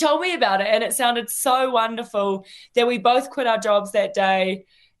 And she told me about it, and it sounded so wonderful that we both quit our jobs that day,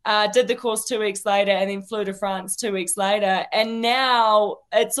 did the course 2 weeks later, and then flew to France 2 weeks later. And now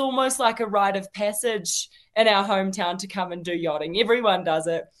it's almost like a rite of passage in our hometown to come and do yachting. Everyone does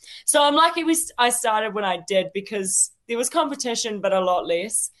it. So I'm lucky I started when I did, because there was competition, but a lot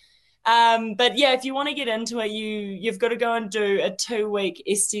less. But yeah, if you want to get into it, you've got to go and do a 2-week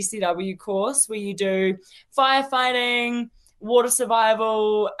STCW course where you do firefighting, water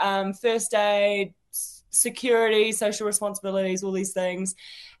survival, first aid, security, social responsibilities, all these things.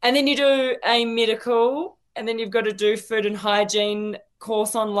 And then you do a medical, and then you've got to do food and hygiene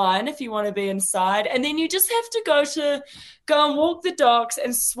course online if you want to be inside. And then you just have to go and walk the docks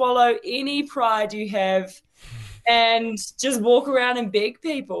and swallow any pride you have and just walk around and beg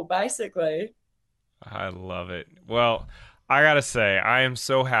people, basically. I love it. Well, I gotta say, I am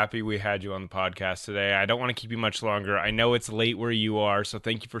so happy we had you on the podcast today. I don't want to keep you much longer. I know it's late where you are, so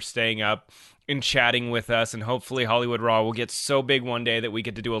thank you for staying up and chatting with us, and hopefully Hollywood Raw will get so big one day that we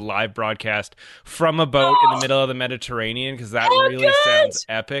get to do a live broadcast from a boat in the middle of the Mediterranean, because that really sounds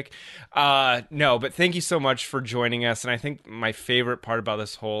epic. No, but thank you so much for joining us, and I think my favorite part about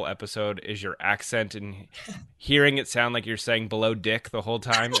this whole episode is your accent and hearing it sound like you're saying below dick the whole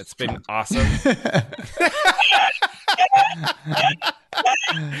time. It's been awesome.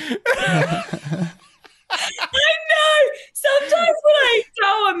 I know. Sometimes when I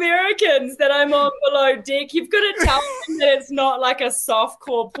tell Americans that I'm on Below Deck, you've got to tell them that it's not like a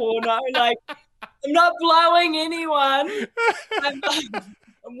softcore porno. Like, I'm not blowing anyone. I'm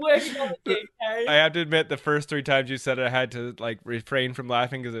working on the deck. Hey? I have to admit, the first 3 times you said it, I had to refrain from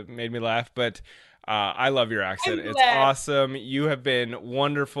laughing because it made me laugh. But I love your accent. It's awesome. You have been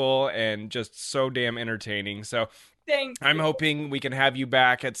wonderful and just so damn entertaining. So I'm hoping we can have you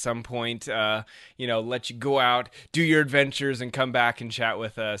back at some point, let you go out, do your adventures, and come back and chat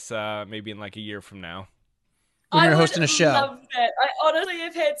with us maybe in like a year from now. We're hosting a show. I love that. I honestly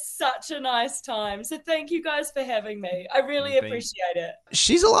have had such a nice time. So thank you guys for having me. I really appreciate it.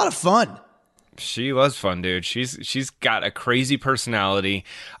 She's a lot of fun. She was fun, dude. She's got a crazy personality.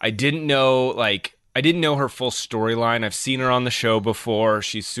 I didn't know, I didn't know her full storyline. I've seen her on the show before.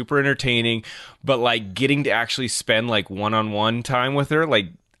 She's super entertaining, but like getting to actually spend like one-on-one time with her, like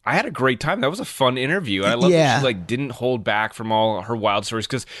I had a great time. That was a fun interview. I love that she like didn't hold back from all her wild stories,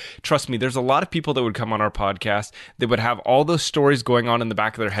 because trust me, there's a lot of people that would come on our podcast that would have all those stories going on in the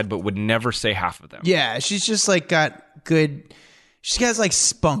back of their head, but would never say half of them. Yeah, she's just like got good. She has like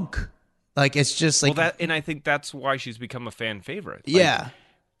spunk. Like it's just like and I think that's why she's become a fan favorite. Like, yeah.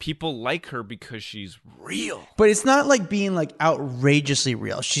 People like her because she's real. But it's not like being like outrageously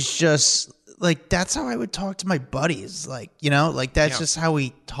real. She's just like, that's how I would talk to my buddies. Like, you know, like that's just how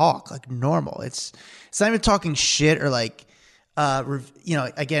we talk, like normal. It's not even talking shit or like, you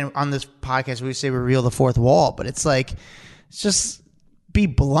know, again, on this podcast, we say reveal the fourth wall, but it's like, it's just be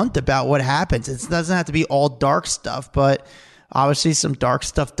blunt about what happens. It doesn't have to be all dark stuff, but obviously some dark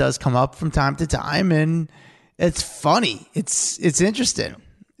stuff does come up from time to time, and it's funny. It's interesting.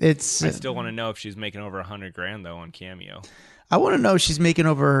 I still want to know if she's making over $100,000 though on Cameo. I want to know if she's making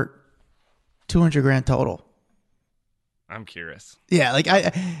over $200,000 total. I'm curious. Yeah, like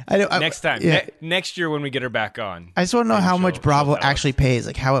I next time, next year when we get her back on, I just want to know how much Bravo actually pays,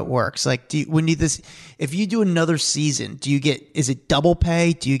 like how it works. Like, if you do another season, is it double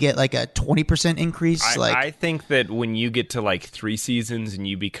pay? Do you get like a 20% increase? I think that when you get to like 3 seasons and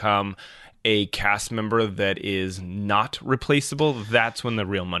you become a cast member that is not replaceable, that's when the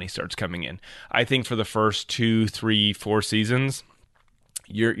real money starts coming in. I think for the first 2, 3, 4 seasons,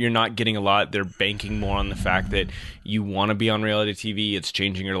 you're not getting a lot. They're banking more on the fact that you want to be on reality TV. It's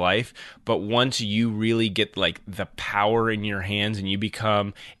changing your life. But once you really get like the power in your hands and you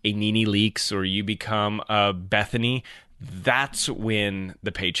become a Nene Leakes or you become a Bethany, that's when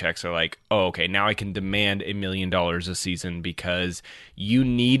the paychecks are like, oh, okay, now I can demand $1 million a season because you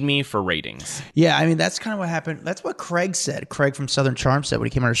need me for ratings. Yeah, I mean, that's kind of what happened. That's what Craig said. Craig from Southern Charm said when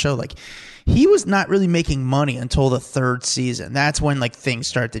he came on our show. Like, he was not really making money until the 3rd season. That's when like things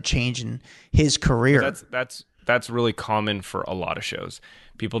started to change in his career. That's really common for a lot of shows.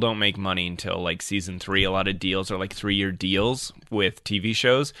 People don't make money until like season 3. A lot of deals are like 3-year deals with TV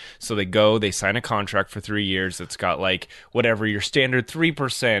shows. So they sign a contract for 3 years. It's got like whatever your standard 3%,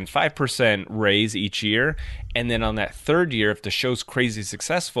 5% raise each year. And then on that 3rd year, if the show's crazy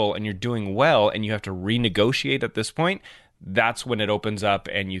successful and you're doing well and you have to renegotiate at this point, that's when it opens up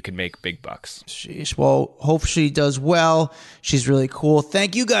and you can make big bucks. Sheesh. Well, hope she does well. She's really cool.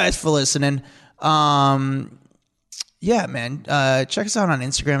 Thank you guys for listening. Yeah, man. Check us out on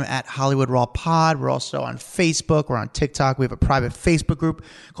Instagram at Hollywood Raw Pod. We're also on Facebook. We're on TikTok. We have a private Facebook group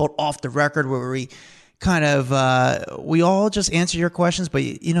called Off the Record where we kind of we all just answer your questions, but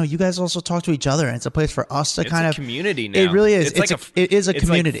you know, you guys also talk to each other, and it's a place for us to kind of community now. It really is. It is a it's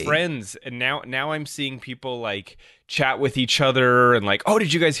community. Like friends, and now I'm seeing people like chat with each other and like, oh,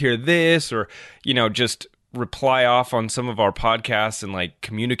 did you guys hear this? Or you know, just reply off on some of our podcasts and like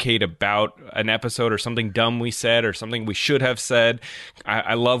communicate about an episode or something dumb we said or something we should have said.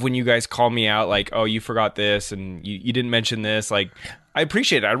 I love when you guys call me out like, oh, you forgot this and you didn't mention this. Like, I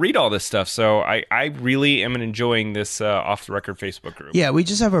appreciate it. I read all this stuff. So I really am enjoying this Off the Record Facebook group. Yeah, we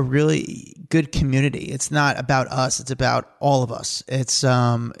just have a really good community. It's not about us. It's about all of us. It's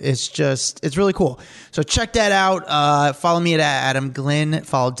really cool. So check that out. Follow me at Adam Glynn.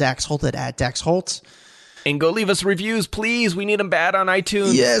 Follow Dax Holt at Dax Holt. And go leave us reviews, please. We need them bad on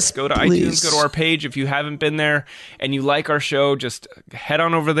iTunes. Yes, go to please. iTunes, go to our page. If you haven't been there and you like our show, just head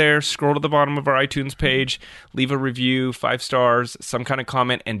on over there, scroll to the bottom of our iTunes page, leave a review, 5 stars, some kind of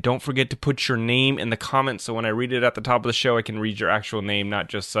comment, and don't forget to put your name in the comments so when I read it at the top of the show, I can read your actual name, not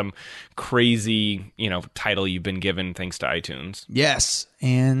just some crazy, title you've been given thanks to iTunes. Yes.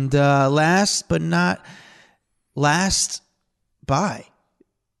 And last but not last, bye.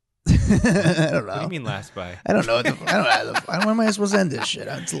 I don't know. What do you mean last by? I don't know. When am I supposed to end this shit?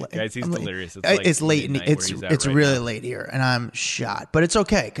 Guys, he's delirious. It's late. It's really late here, and I'm shot. But it's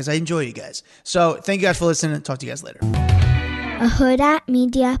okay because I enjoy you guys. So thank you guys for listening. Talk to you guys later. A Huda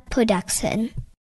Media Production.